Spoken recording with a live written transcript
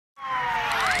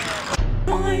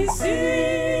Troycy!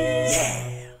 Yeah!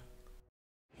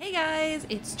 Hey guys,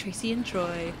 it's Troycy and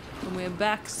Troy, and we're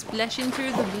back splashing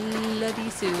through the bloody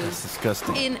sewers. That's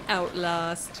disgusting. In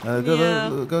Outlast. Go,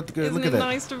 look at Isn't it that.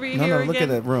 nice to be no, here no, look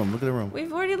again? at that room. Look at the room.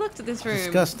 We've already looked at this room.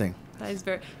 Disgusting. That is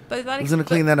very... But that Who's going to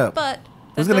clean that up? But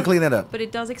Who's going to clean that up? But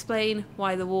it does explain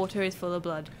why the water is full of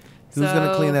blood. Who's going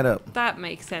to clean that up? That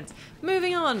makes sense.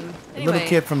 Moving on. Anyway, The little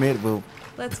kid from it will...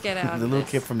 let's get out The of little this.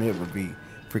 kid from it would be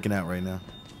freaking out right now.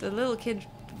 The little kid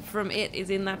from it is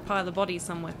in that pile of bodies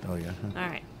somewhere. Oh, yeah.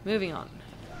 Alright, moving on.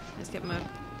 Let's get my...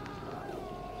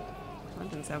 That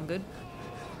didn't sound good.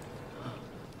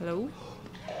 Hello?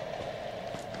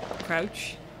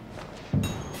 Crouch.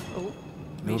 Oh.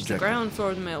 No Reach the objective. ground floor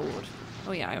of the mail ward.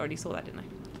 Oh yeah, I already saw that, didn't I?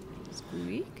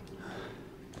 Squeak.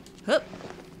 Hup.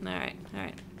 Alright,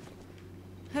 alright.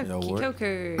 Yo, Hokey work.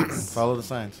 cokers. Follow the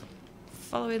signs.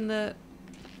 Following the...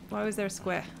 Why was there a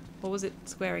square? What was it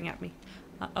squaring at me?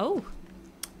 Oh.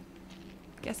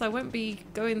 Guess I won't be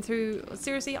going through...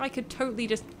 Seriously, I could totally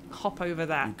just hop over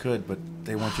that. You could, but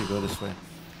they want you to go this way.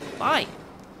 Why?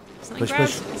 If something Push,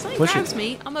 grabs, push, if something push grabs it.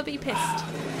 me, I'm gonna be pissed.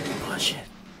 Push it.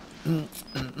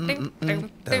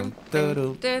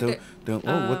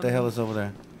 Oh, what the hell is over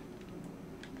there?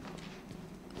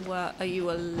 Well, are you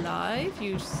alive?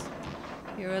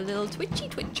 You're a little twitchy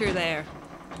twitcher there.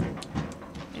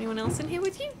 Anyone else in here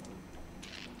with you?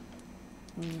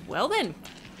 Well then.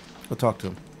 Go talk to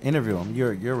him. Interview him.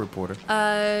 You're a reporter.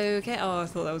 Okay. Oh, I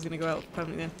thought that was gonna go out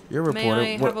permanently then. You're a reporter.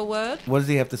 May I have a word? What does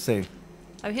he have to say?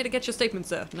 I'm here to get your statement,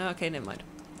 sir. No, okay, never mind.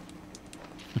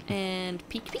 And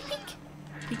peek, peek, peek.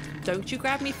 Peek. Don't you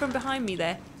grab me from behind me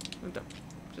there.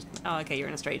 Oh, okay, you're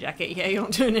in a straitjacket. Yeah, you're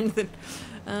not doing anything.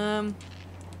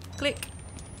 Click.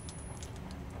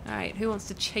 Alright, who wants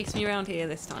to chase me around here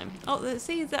this time? Oh,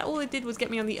 see, that all it did was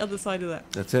get me on the other side of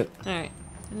that. That's it. Alright,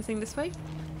 anything this way?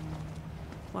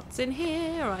 What's in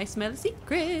here? I smell a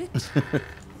secret.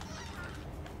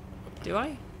 Do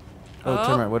I? Oh,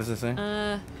 turn right. What does it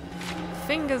say?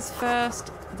 Fingers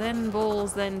first, then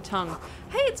balls, then tongue.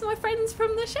 Hey, it's my friends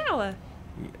from the shower.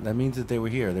 That means that they were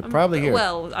here. They're probably here.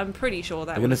 Well, I'm pretty sure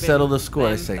that They're would gonna have been settle the score, I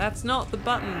them. say. That's not the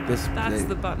button. That's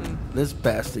the button. This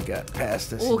bastard got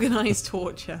past us. Organised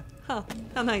torture. Huh,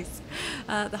 how nice.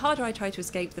 The harder I try to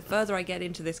escape, the further I get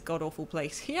into this god-awful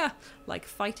place. Yeah, like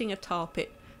fighting a tar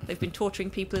pit. They've been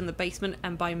torturing people in the basement,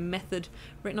 and by method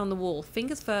written on the wall.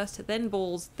 Fingers first, then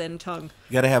balls, then tongue.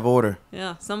 You gotta have order.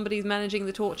 Yeah, somebody's managing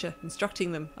the torture,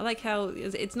 instructing them. I like how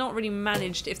it's not really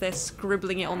managed if they're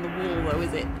scribbling it on the wall, though,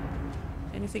 is it?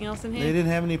 Anything else in here? They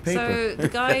didn't have any paper. So the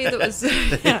guy that was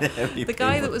the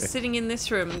guy that was paper. sitting in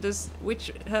this room,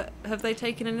 have they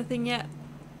taken anything yet?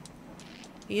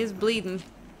 He is bleeding.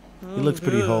 He looks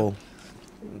pretty whole.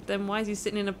 Then why is he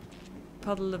sitting in a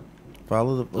puddle of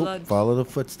blood? Follow the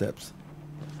footsteps.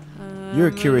 You're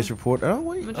a curious reporter. Oh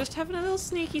wait. I'm just having a little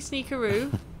sneaky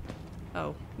sneakeroo.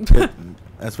 Oh.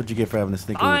 That's what you get for having a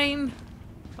sneaker. Fine.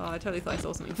 Oh, I totally thought I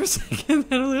saw something for a second.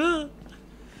 Then I was like,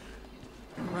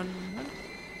 Run.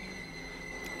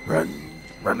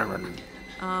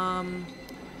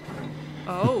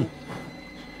 Oh.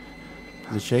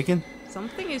 Is it shaking?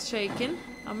 Something is shaking.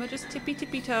 I'm gonna just tippy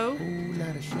toe. Ooh,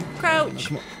 lot of shit. Crouch.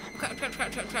 Come on.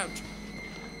 Crouch.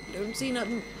 Don't see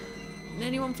nothing.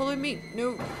 Anyone following me?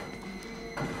 No.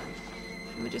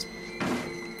 Let me just...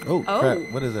 Oh, Oh. crap.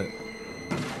 What is it?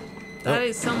 That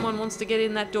is someone wants to get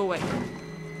in that doorway.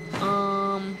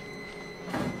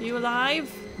 You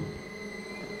alive?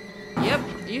 Yep,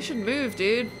 you should move,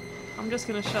 dude. I'm just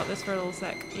gonna shut this for a little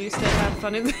sec. You stay have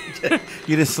fun in there.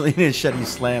 You didn't shut it, you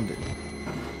slammed it.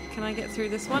 Can I get through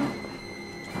this one?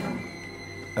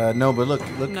 No, but look.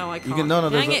 No, I You can't. can, no,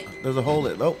 Dang it. there's a hole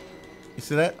there. Oh, you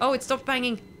see that? Oh, it stopped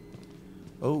banging.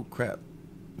 Oh, crap.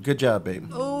 Good job, babe.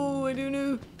 Oh, I don't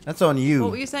know. That's on you.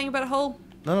 What were you saying about a hole?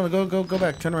 No, go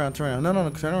back. Turn around. No,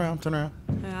 turn around.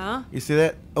 Yeah. You see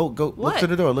that? Oh, go. What?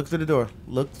 Look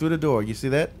through the door. You see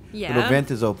that? Yeah. The vent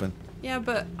is open. Yeah,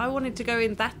 but I wanted to go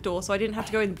in that door, so I didn't have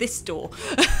to go in this door.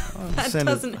 That send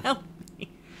it- doesn't help me.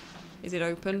 Is it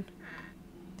open?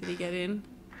 Did he get in?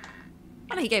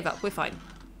 Oh, no, he gave up. We're fine.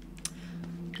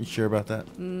 You sure about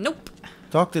that? Nope.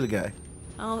 Talk to the guy.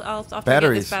 I'll forget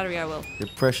Batteries. this battery, I will. Your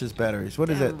precious batteries. What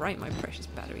is Damn that? right, my precious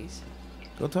batteries.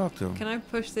 Go talk to him. Can I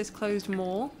push this closed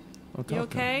more? Go talk You to him.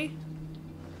 okay?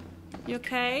 You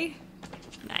okay?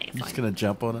 Nah, you're You're fine. just gonna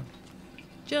jump on him?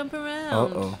 Jump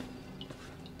around. Uh-oh.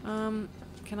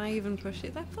 Can I even push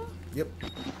it that far? Yep.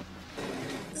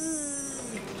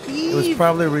 It was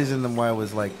probably a reason why it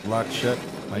was like locked shut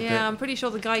like Yeah, that. I'm pretty sure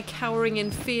the guy cowering in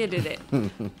fear did it.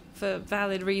 For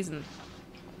valid reason.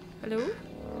 Hello?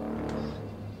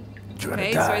 Trying to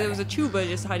Okay, die. sorry, there was a tuber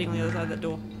just hiding on the other side of that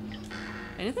door.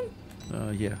 Anything?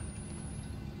 Yeah.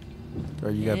 Or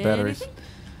you got Anything? batteries.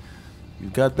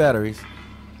 You've got batteries.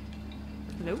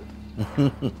 Nope.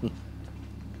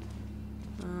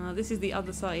 This is the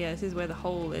other side. Yeah, this is where the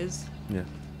hole is. Yeah.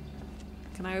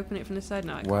 Can I open it from this side?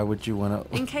 No, I can't. Why would you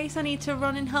want to? In case I need to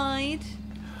run and hide.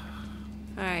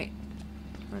 Alright.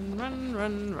 Run, run,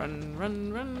 run, run,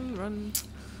 run, run, run.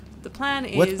 The plan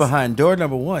is... What's behind door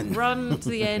number 1? Run to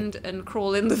the end and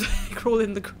crawl in the crawl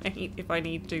in the grate if I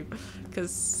need to.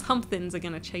 Because something's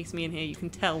going to chase me in here, you can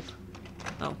tell.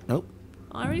 Oh. Nope.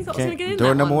 I already thought I was going to get in Door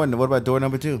that number one. 1. What about door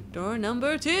number 2? Door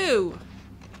number 2.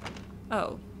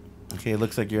 Oh. Okay, it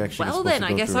looks like you're actually Well supposed then, to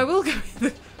I go guess through. I will go.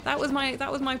 That was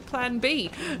my plan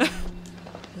B.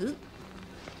 Ooh.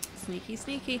 Sneaky,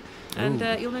 sneaky. And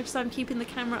you'll notice I'm keeping the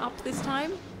camera up this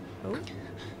time. Oh.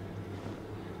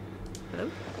 Hello?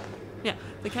 Yeah,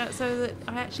 the cat, so that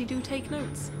I actually do take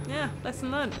notes. Yeah, lesson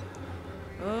learned.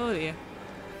 Oh dear.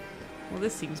 Well,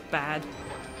 this seems bad.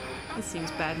 This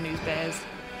seems bad news, bears.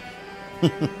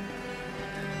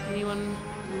 Anyone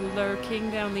lurking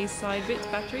down these side bits?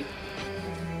 Battery?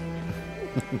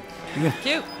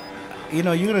 Cute. You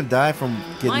know, you're gonna die from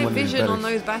getting My one of these vision on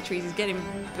batteries. those batteries is getting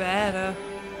better.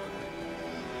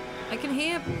 I can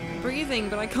hear breathing,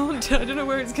 but I can't. I don't know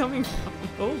where it's coming from.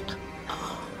 Oh.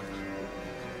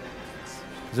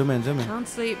 Zoom in, zoom in. Can't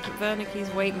sleep. Wernicke's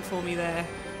waiting for me there.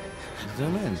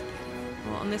 Zoom in.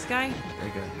 What, on this guy? There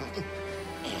you go.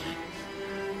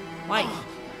 Why?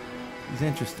 He's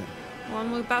interesting. Well,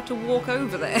 I'm about to walk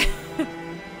over there.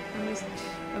 I'm just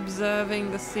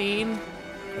observing the scene.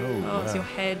 Oh, It's wow. your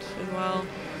head as well.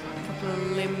 A couple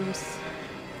of limbs.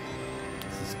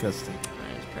 It's disgusting.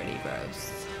 That is pretty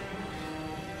gross.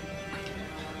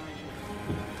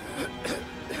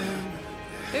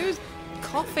 Who's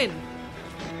coughing?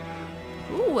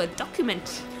 Ooh, a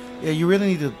document. Yeah, you really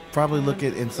need to probably look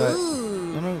at inside.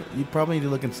 Ooh. No, you probably need to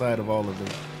look inside of all of them.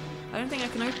 I don't think I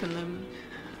can open them.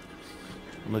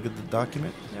 Look at the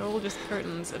document. They're all just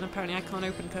curtains, and apparently I can't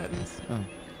open curtains. Oh.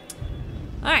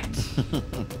 Alright.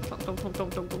 Donk, donk,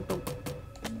 donk, donk, donk, donk.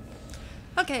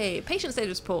 Okay, patient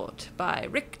status report by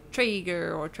Rick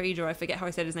Traeger, or Traeger, I forget how I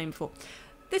said his name before.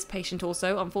 This patient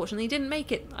also, unfortunately, didn't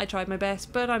make it. I tried my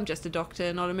best, but I'm just a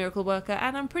doctor, not a miracle worker,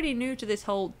 and I'm pretty new to this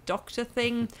whole doctor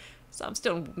thing, so I'm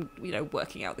still,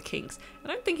 working out the kinks. I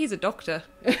don't think he's a doctor.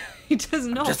 He does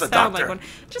not Just a sound like doctor. one.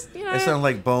 Just, It sounds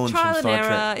like Bones trial from and Star error,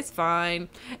 Trek. it's fine.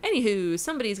 Anywho,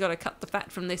 somebody's got to cut the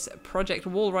fat from this Project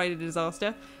Wall Rider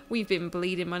disaster. We've been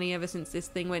bleeding money ever since this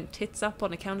thing went tits up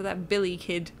on account of that Billy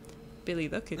kid. Billy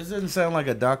the kid. This doesn't sound like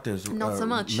a doctor's Not so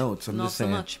much. notes. I'm Not just saying.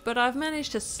 so much. But I've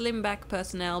managed to slim back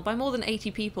personnel by more than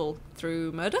 80 people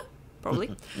through murder,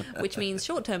 probably, which means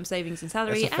short-term savings in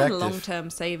salary That's and effective. long-term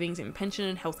savings in pension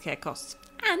and healthcare costs.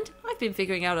 And I've been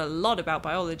figuring out a lot about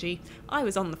biology. I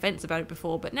was on the fence about it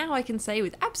before, but now I can say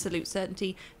with absolute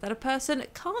certainty that a person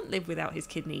can't live without his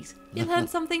kidneys. You learn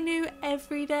something new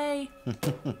every day.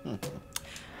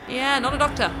 Yeah, not a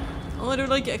doctor. Oh, I don't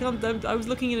like it. I was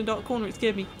looking in a dark corner. It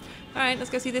scared me. All right, let's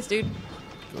go see this dude.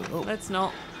 Oh, Let's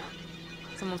not.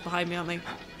 Someone's behind me, aren't they?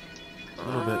 a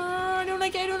little bit. I don't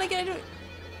like it. I don't like it. I don't...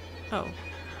 Oh.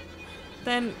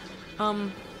 Then,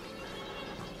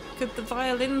 could the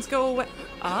violins go away?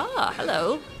 Ah,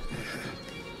 hello.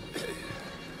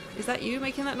 Is that you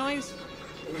making that noise?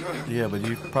 Yeah, but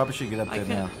you probably should get up there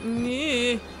now.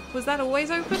 Yeah. Was that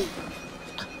always open?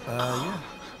 Yeah,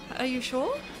 Are you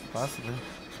sure? possibly.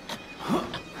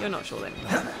 You're not sure then.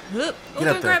 Oh, Get up don't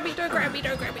there. grab me, don't grab me,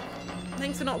 don't grab me.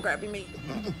 Thanks for not grabbing me.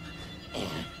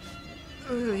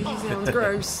 Ooh, he sounds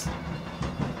gross.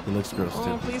 It looks gross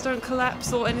Oh, too. please don't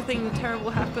collapse or anything terrible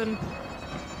happen.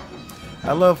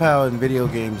 I love how in video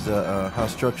games, how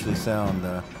structurally sound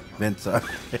vents are.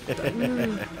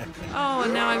 Oh,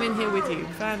 and now I'm in here with you.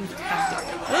 Fantastic.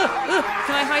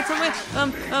 Can I hide somewhere?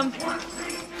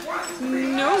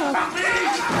 No.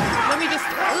 Let me just...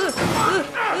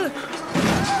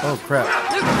 Oh crap!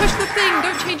 No, push the thing.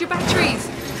 Don't change your batteries.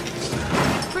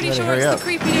 Pretty Better sure hurry it's up. the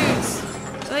creepy dudes.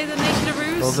 Are they the naked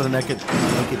Those are Aroos? the naked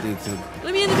dudes who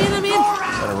Let me in, let me in, let me in.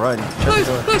 gotta run. Shut Close,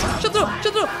 the door. close. Shut the door,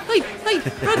 shut the door. Hey,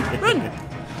 run, run.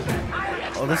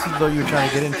 Oh, this is the door you were trying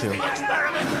to get into.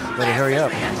 Better hurry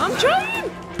up. I'm trying.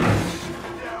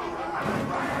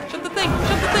 Shut the thing,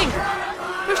 shut the thing.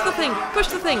 Push the thing, push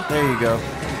the thing. There you go.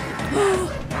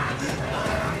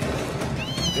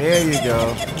 There you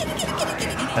go.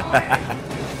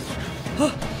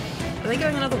 Are they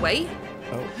going another way?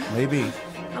 Oh, maybe.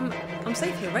 I'm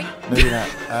safe here, right? Maybe not.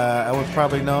 I would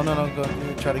probably no. Go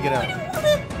try to get out.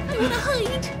 I wanna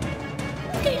hide.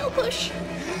 Okay, I'll push.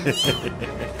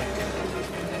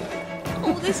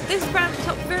 Oh, this ramped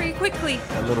up very quickly.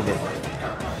 A little bit.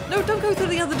 No, don't go through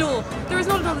the other door. There is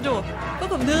not another door.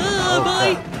 Fuck off. No, Oh,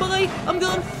 bye. crap. Bye. I'm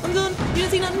gone. I'm gone. You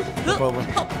didn't see nothing. Hop over.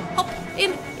 Hop. Hop.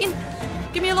 In. In.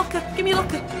 Give me a locker. Give me a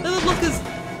locker. Lockers.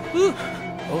 Ooh.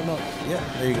 Oh no. Yeah,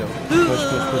 there you go.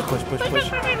 Push.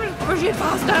 Push it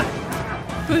faster.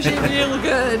 Push it real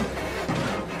good.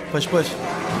 Push.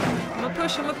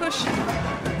 I'm a push.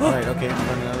 Alright, okay.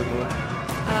 Find another door.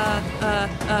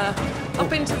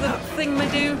 Up into the thing, my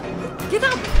do. Get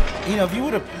up. You know, if you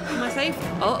would have. Am I safe?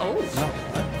 Oh.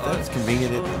 No, that's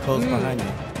convenient. It closed behind you.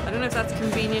 I don't know if that's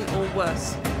convenient or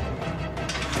worse.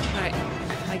 Alright.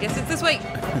 I guess it's this way.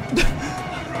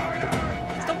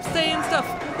 Stop saying stuff.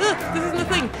 This isn't a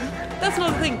thing. That's not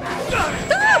a thing.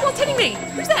 What's hitting me?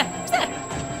 Who's there?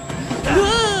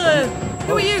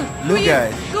 Who are you? Who are you?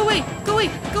 guys. Go away.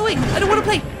 I don't want to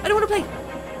play.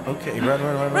 Okay, run.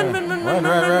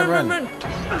 Run.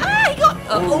 He got.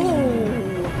 Ooh,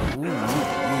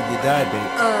 you died,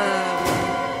 babe.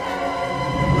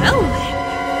 Well then.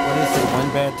 What is it? One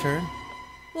bad turn?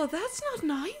 Well, that's not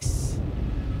nice.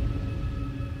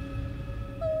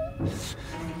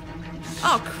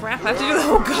 Oh crap! I have to do the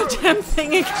whole goddamn thing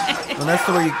again. Well, that's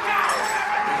the way you.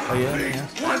 Oh yeah. I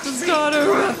have to start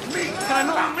over. Can I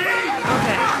not?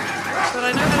 Okay. But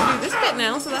I know how to do this bit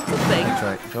now, so that's a thing. That's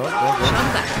right. Go. Shut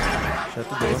that. Shut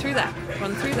the Go door. through that.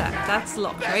 Run through that. That's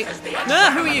locked, right?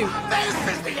 Ah, who are you?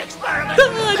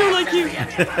 I don't like you.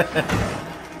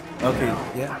 Okay.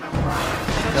 Yeah.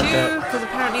 Got you, because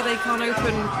apparently they can't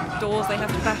open doors. They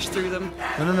have to bash through them.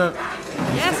 No.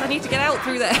 Yes, I need to get out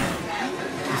through there.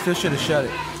 You still should have shut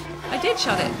it. I did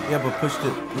shut it. Yeah, but pushed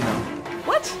it. You know.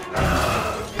 What?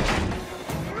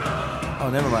 Oh,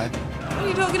 never mind. What are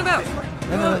you talking about?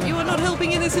 No. You are not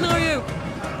helping in this scenario.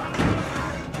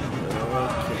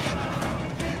 Okay.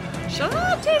 Shut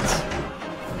it!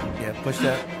 Yeah, push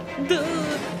that. Duh.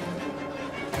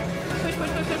 Push.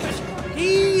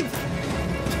 Heave!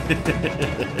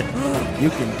 You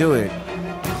can do it.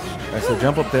 Alright, so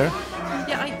jump up there.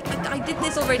 Yeah, I did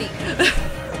this already.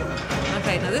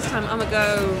 Okay, now this time I'm gonna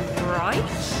go right.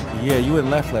 Yeah, you went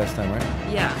left last time, right?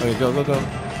 Yeah. Okay, go.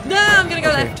 No, I'm gonna go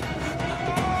Okay. left.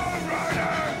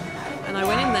 And I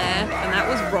went in there, and that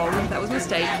was wrong. That was a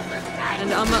mistake.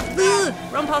 And I'm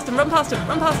run past him.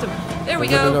 There we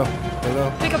go.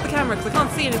 Go. Pick up the camera because I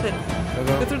can't see anything.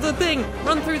 Go through the thing.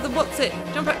 Run through the what's it.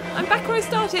 Jump out. I'm back where I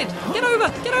started. Get over.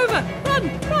 Run.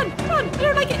 I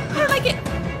don't like it.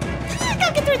 I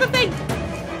can't get through the thing.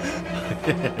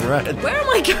 Run. Where am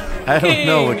I going? I don't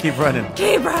know. We'll keep running.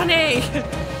 Keep running.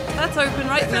 That's open,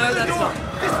 right? No, that's not.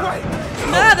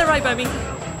 Ah, they're right by me.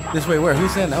 This way, where?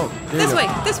 Who's in? Oh, there you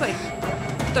go. This way.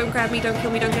 Don't grab me, don't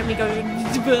kill me, don't get me, go.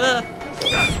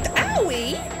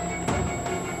 Owie!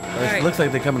 It looks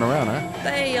like they're coming around, huh?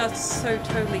 They are so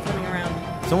totally coming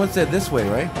around. Someone said this way,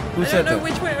 right? Who I said don't know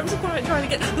that? which way. I'm just trying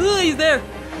to get. He's there.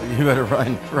 You better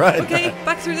run. Okay,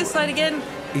 back through this side again.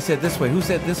 He said this way. Who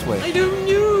said this way? I don't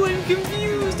know. I'm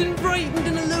confused and frightened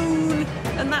and alone.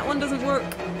 And that one doesn't work.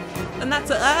 And that's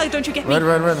don't you get me?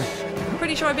 Run. I'm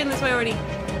pretty sure I've been this way already.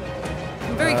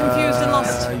 I'm very confused and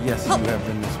lost. Yes, Hop. you have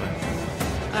been this way.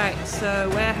 Alright, so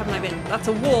where haven't I been? That's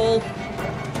a wall.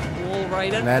 Wall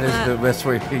rider. And that is the best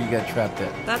way you got trapped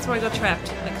at. That's where I got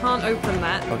trapped. I can't open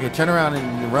that. Okay, turn around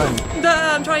and run.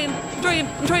 I'm trying. I'm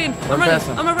past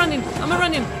him. running.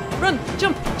 Run,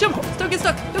 jump. Don't get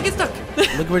stuck.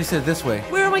 Look where he said this way.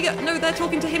 Where am I going? No, they're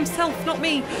talking to himself, not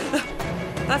me.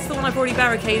 That's the one I've already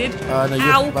barricaded. No, you're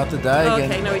Ow. about to die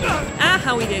again. Okay, no, he didn't.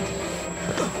 How he did.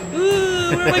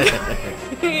 Where am I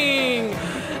going?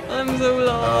 I'm so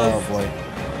lost. Oh boy.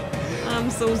 I'm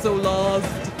so lost.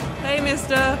 Hey,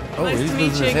 mister. Oh, Nice he's to meet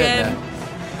losing you his head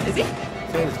again. Is he?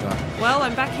 His head is gone. Well,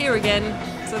 I'm back here again,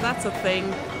 so that's a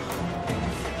thing.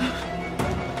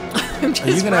 I'm just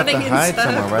Are you gonna have to running in hide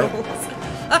somewhere, right? circles.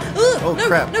 Oh, no,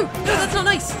 crap. No, that's not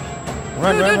nice.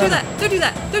 Run. Don't do that. Get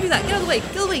out of the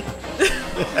way.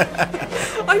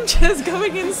 I'm just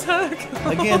going in circles.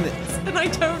 Again. And I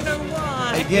don't know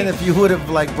why. Again, if you would have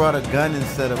brought a gun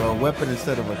instead of a weapon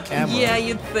instead of a camera. Yeah,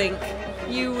 you'd think.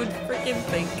 You would freaking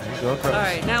think. Go across.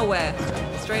 Alright, now where?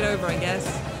 Straight over, I guess.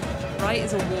 Right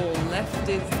is a wall. Left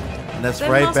is... And that's there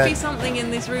right must back. be something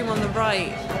in this room on the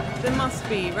right. There must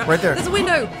be. Right there. There's a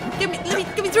window. Get me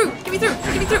through.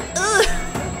 Ugh.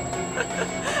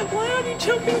 Why aren't you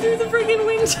jumping through the friggin'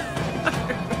 window?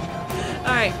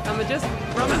 Alright, I'ma just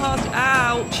run past.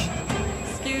 Ouch.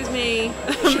 Excuse me.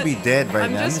 You should be dead right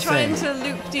I'm now. just trying to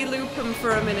loop-de-loop him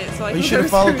for a minute so I you can should go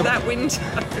have followed through the- that window.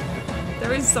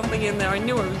 There is something in there. I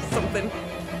knew it was something.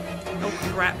 Oh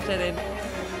crap, dead end.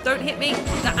 Don't hit me.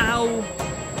 Ow.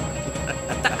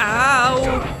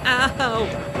 Ow.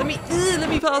 Let me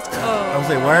pass. I was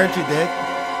like, why aren't you dead?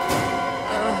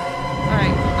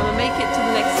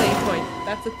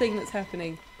 That's a thing that's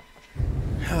happening.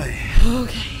 Hey.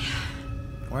 Okay.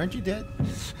 Why aren't you dead?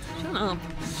 Shut up.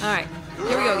 Alright, here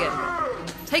we go again.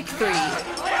 Take 3.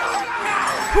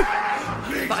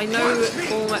 But I know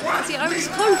all my... See, I was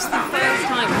close the first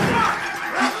time.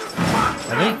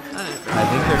 I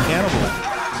think they're cannibals.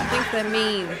 I think they're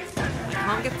mean. I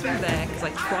can't get through there because I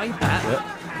tried that. Yep.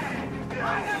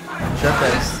 Shut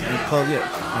that. And close it.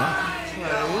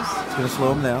 Yeah. Close. It's going to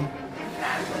slow them down.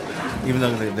 Even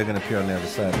though they're going to appear on the other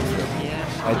side. So Yeah.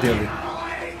 ideally.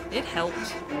 It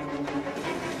helped.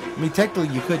 I mean,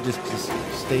 technically, you could just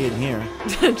stay in here.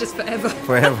 Just forever.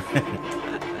 Forever.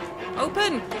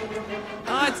 Open!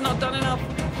 Oh, it's not done enough.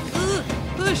 Ugh,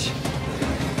 push!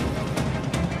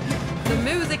 The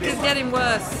music is getting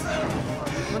worse.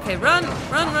 Okay, run!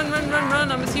 Run, run, run, run,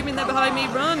 run! I'm assuming they're behind me.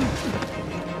 Run!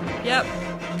 Yep.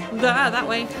 Ah, that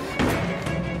way.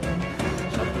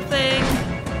 Shut the thing.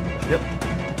 Yep.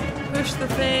 Push the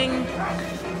thing.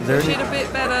 Push it a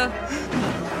bit better.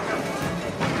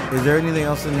 Is there anything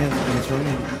else in this room?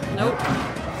 Nope.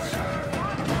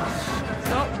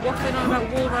 Stop waffling on about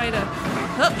Wall Rider.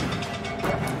 Hup.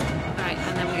 Alright,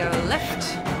 and then we go left,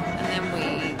 and then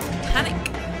we panic,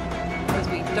 because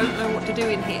we don't know what to do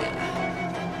in here.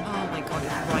 Oh my god,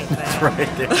 it's right there. It's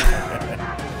right there.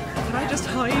 Can I just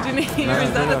hide in here? No,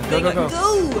 Is that a thing I can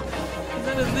do? Is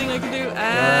that a thing I can do?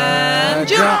 And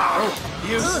jump!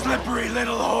 You slippery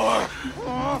little whore!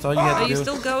 That's all you have to Are do. you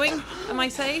still going? Am I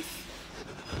safe?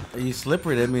 Are you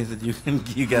slippery? That means that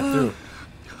you got through.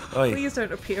 Oh, yeah. Please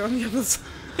don't appear on the other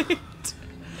side.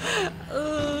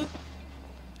 Oh.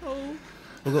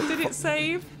 Did it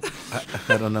save?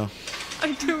 I don't know.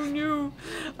 I don't know.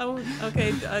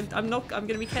 Okay, I'm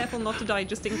gonna be careful not to die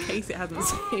just in case it hasn't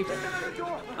saved.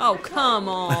 Oh, come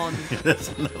on. That's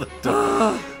another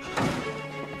door.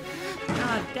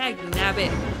 God dag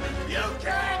nabbit. You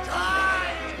can't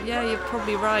hide! Yeah, you're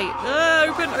probably right.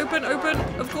 Open, open, open.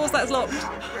 Of course that's locked.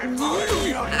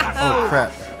 Oh,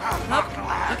 crap. Up.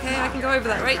 Okay, I can go over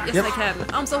that, right? Yes, Yep. I can.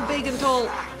 I'm so big and tall.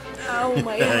 Oh,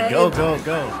 my head. Go, go,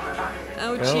 go.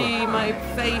 Ouchie, my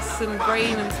face and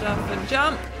brain and stuff. And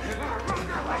jump.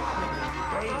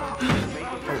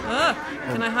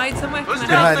 Can I hide somewhere? Who's Can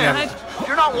down I there? hide?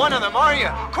 You're not one of them, are you?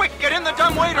 Quick, get in the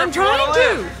dumbwaiter I'm if you want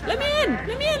trying to live! to! Let me in!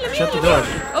 Let me in! Let me Shut in! the let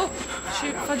me door. in. Oh,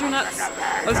 shoot, fudge your nuts.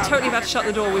 I was totally about to shut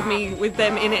the door with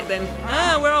them in it then.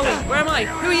 Where are we? Where am I?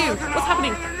 Who are you? What's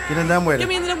happening? Get in dumb waiter. Get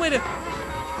me in the dumbwaiter.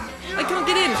 I can't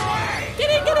get in. Get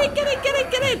in, get in, get in, get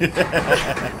in, get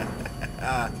in!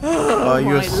 Oh,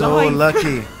 you're my so life.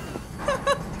 lucky.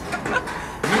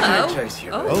 Hello? Troycy,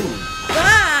 Oh. Oh.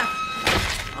 Ah!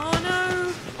 Oh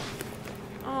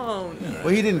no. Oh no.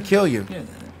 Well, he didn't kill you. You're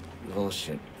the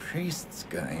bullshit priest's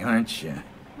guy, aren't you?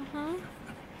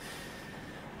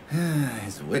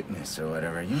 His witness or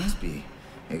whatever. You must be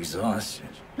exhausted.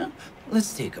 No,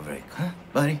 let's take a break, huh,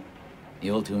 buddy? The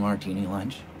old 2-martini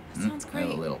lunch? Sounds Have great.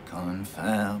 a little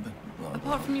confab. Blah, blah,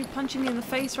 Apart from you punching me in the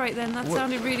face right then, that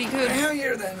sounded really good.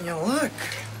 heavier than you look.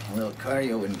 A little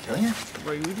cardio wouldn't kill you.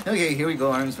 Rude. Okay, here we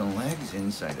go. Arms and legs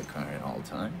inside the car at all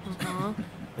times.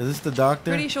 Is this the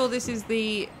doctor? Pretty sure this is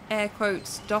the air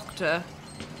quotes doctor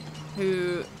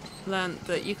who learnt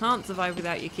that you can't survive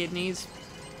without your kidneys.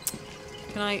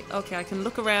 Can I? Okay, I can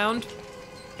look around.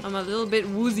 I'm a little bit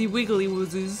woozy wiggly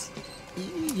woozes.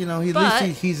 You know, at But,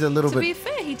 least he's a little To bit. be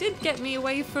fair, he did get me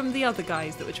away from the other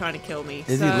guys that were trying to kill me.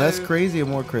 Is so... he less crazy or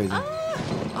more crazy?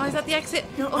 Oh, is that the exit?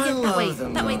 You know, Oh, yeah, I that way, love the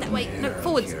that way, that way. mountain No, air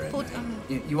forwards, here and forwards.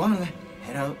 there. You want to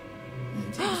head out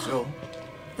and take a stroll?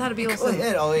 That'd be Go awesome.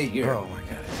 ahead, I'll wait here. Oh my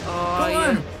god. Oh, Go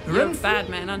on, you're run a for bad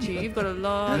it. man, aren't you? You've got a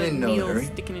lot I'm of in no meals hurry.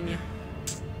 sticking in you.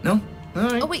 No? All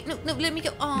right. Oh wait, no, let me go.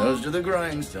 Oh, Nose to the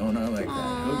grindstone, I like Aw.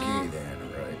 that. Okay then,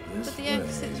 right this but the way.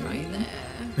 exit's right there.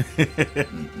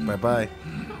 Bye bye.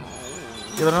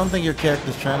 Yeah, but I don't think your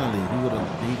character's trying to leave. He would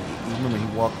have. Remember,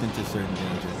 he walked into certain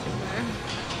danger.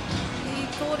 He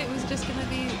thought it was just gonna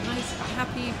be a nice,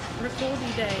 happy,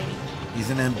 recordy day. He's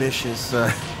an ambitious.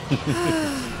 I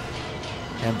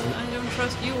don't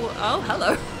trust you. Oh,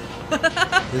 hello.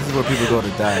 This is where people go to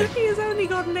die. He has only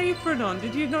got an apron on.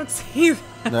 Did you not see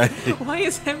that? No. Why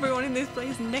is everyone in this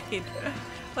place naked?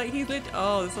 Like he's lit.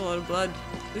 Oh, there's a lot of blood.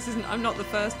 This isn't. I'm not the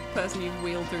first person you've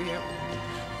wheeled through here.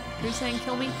 Who's saying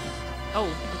kill me?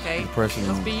 Oh, okay. The person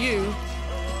Must who- be you.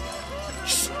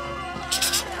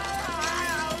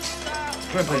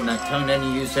 We're putting that tongue to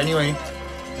any use anyway.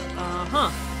 Uh-huh.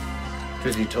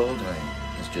 Truth be told, I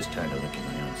was just tired of licking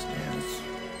my own stairs.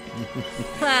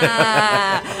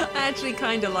 I actually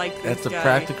kind of like this That's a guy.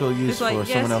 practical use It's like, for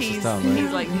someone else's he's, tongue, right?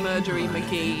 he's like Murdery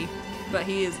McGee, but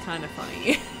he is kind of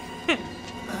funny.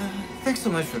 Thanks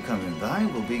so much for coming by.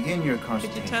 We'll begin your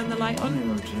consultation. turn the light on?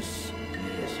 It'll just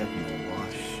checking will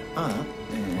wash up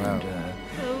and, Wow.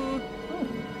 Oh,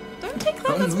 don't take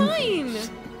that, that's mine!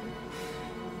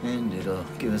 and it'll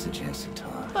give us a chance to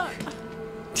talk. But...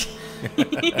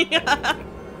 Yeah.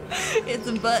 It's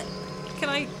a butt. Do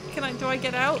I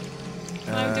get out?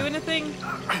 Can I do anything?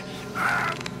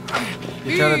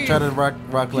 You try to rock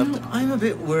You left. know, I'm a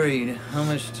bit worried how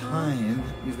much time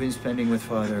you've been spending with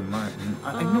Father Martin.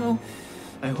 I know.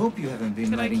 I hope you haven't been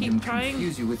Can I letting keep him trying?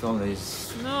 confuse you with all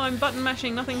this No, I'm button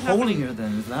mashing, nothing's happening. holier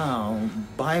than thou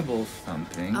Bible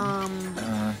thumping.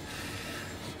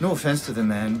 No offense to the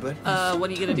man, but What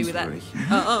are you gonna do with that? Just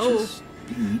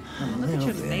be a Look at little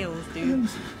your bit nails, dude.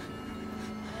 clumsy.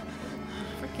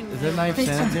 Freaking Is that knife It's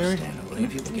sanitary? understandable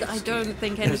if you get I scared. don't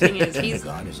think anything is. Then He's.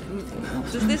 God is anything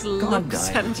else. Does this God look died.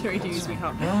 sanitary to you,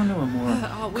 sweetheart? Well, no more.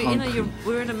 Oh,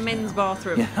 we're in a men's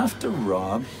bathroom. You have to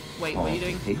rob. Wait, what are you Paul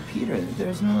doing? to Pay Peter.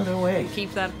 There's no other way.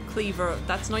 Keep that cleaver.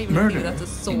 That's not even a Murder cleaver. That's a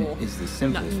saw. is the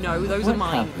simplest. No, form of those what are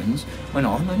mine. happens when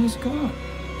all money's gone?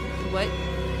 What?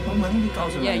 All money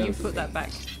becomes a Yeah, you liability. put that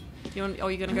back. You're gonna go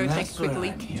And take a that's quick what I'm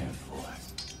leak. here for.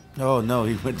 Oh no,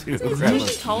 he went to Is grab he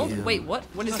us. told? Wait, what?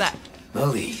 What is that?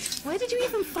 Believe. Where did you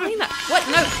even find that? What?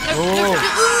 No, no, Oh. no.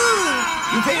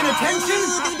 You paying attention?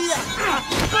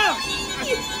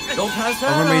 Don't pass that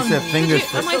I remember he on said me. fingers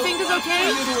Are my fingers okay?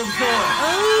 You to absorb.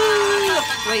 Oh!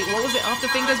 Wait, what was it? After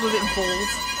fingers, was it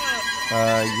balls?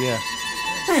 Yeah.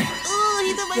 Oh,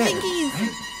 he's on my Yeah, pinkies.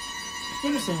 right? You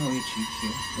understand how we cheat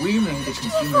here? We made the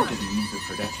consumer to the means of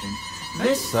production.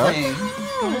 This Sucks. thing is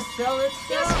gonna sell Yes,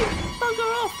 itself. you bugger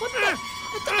off. What the?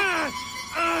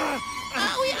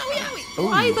 Owie, owie, owie. Ooh.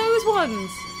 Why those ones?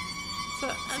 So,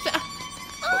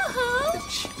 uh-huh.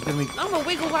 Let me- I'm gonna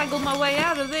wiggle waggle my way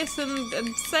out of this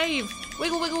and save.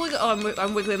 Wiggle, wiggle, wiggle. Oh,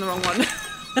 I'm wiggling the wrong one.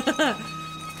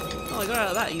 Oh, I got out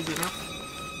of that easy enough.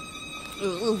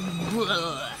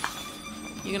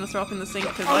 You're gonna throw up in the sink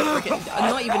because I'm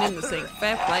not even in the sink.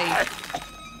 Fair play.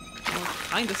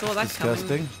 Kinda saw that Disgusting.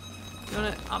 coming. You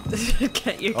wanna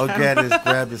get your Oh, camera?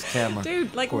 grab his camera.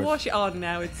 Dude, like Of course. wash it. Oh,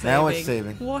 now it's saving. Now it's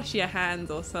saving. Wash your hands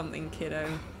or something, kiddo.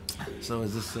 So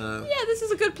is this Yeah, this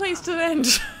is a good place to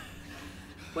end.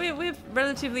 We're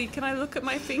relatively. Can I look at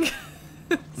my fingers?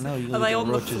 No, you Are look they at on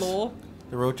roaches. the floor?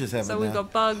 The roaches have So it we've now.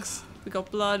 got bugs, we got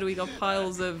blood, we got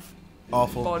piles of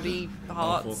Awful. body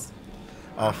parts.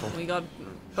 Awful. We got,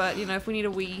 but you know, if we need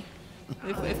a wee,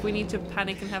 if we need to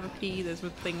panic and have a pee, there's a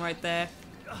thing right there.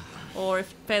 Or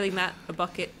if failing that, a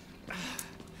bucket.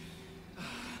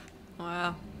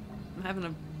 Wow, I'm having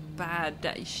a bad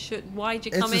day. Why'd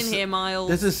you come in here, Miles?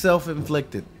 This is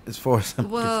self-inflicted, as far as I'm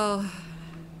concerned. Well,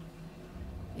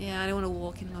 yeah, I don't want to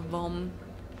walk in my vom,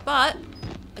 but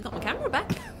I got my camera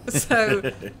back. So,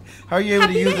 How are you able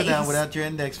to Happy use it now days. without your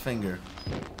index finger?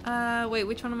 wait,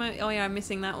 which one am I? Oh yeah, I'm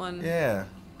missing that one. Yeah.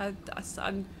 I'm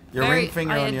Your very, ring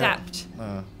finger I on adapt.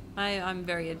 your... I'm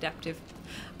very adaptive.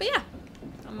 But yeah,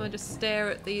 I'm gonna just stare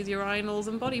at these urinals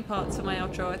and body parts for my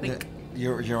outro. I think.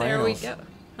 Your urinals. There we go.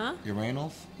 Huh?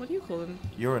 Urinals? What do you call them?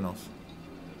 Urinals.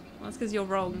 Well, that's because you're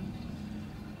wrong.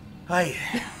 Hi.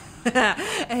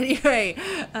 Anyway,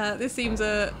 this seems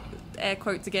air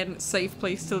quotes again, safe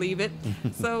place to leave it.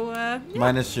 So, yeah.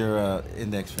 Minus your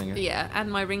index finger. Yeah, and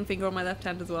my ring finger on my left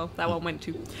hand as well. That one went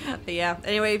too. But yeah.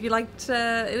 Anyway, if you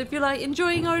like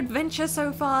enjoying our adventure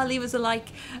so far, leave us a like,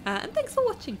 and thanks for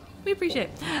watching. We appreciate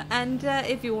it. And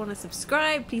if you want to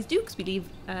subscribe, please do, because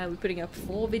we're putting up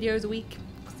 4 videos a week,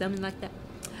 something like that.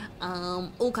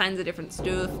 All kinds of different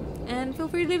stuff. And feel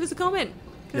free to leave us a comment,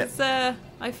 because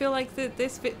I feel like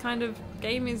this kind of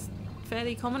game is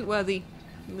fairly comment worthy.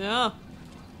 Yeah.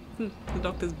 The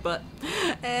doctor's butt.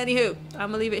 Anywho,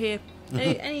 I'm gonna leave it here.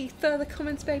 Any further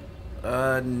comments, babe?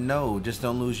 No, just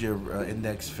don't lose your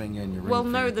index finger and your ring Well,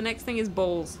 finger. no, the next thing is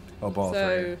balls. Oh, balls.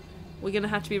 So right. we're gonna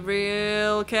have to be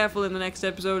real careful in the next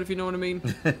episode, if you know what I mean.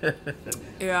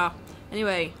 Yeah.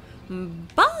 Anyway,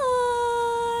 bye.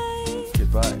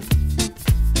 Goodbye.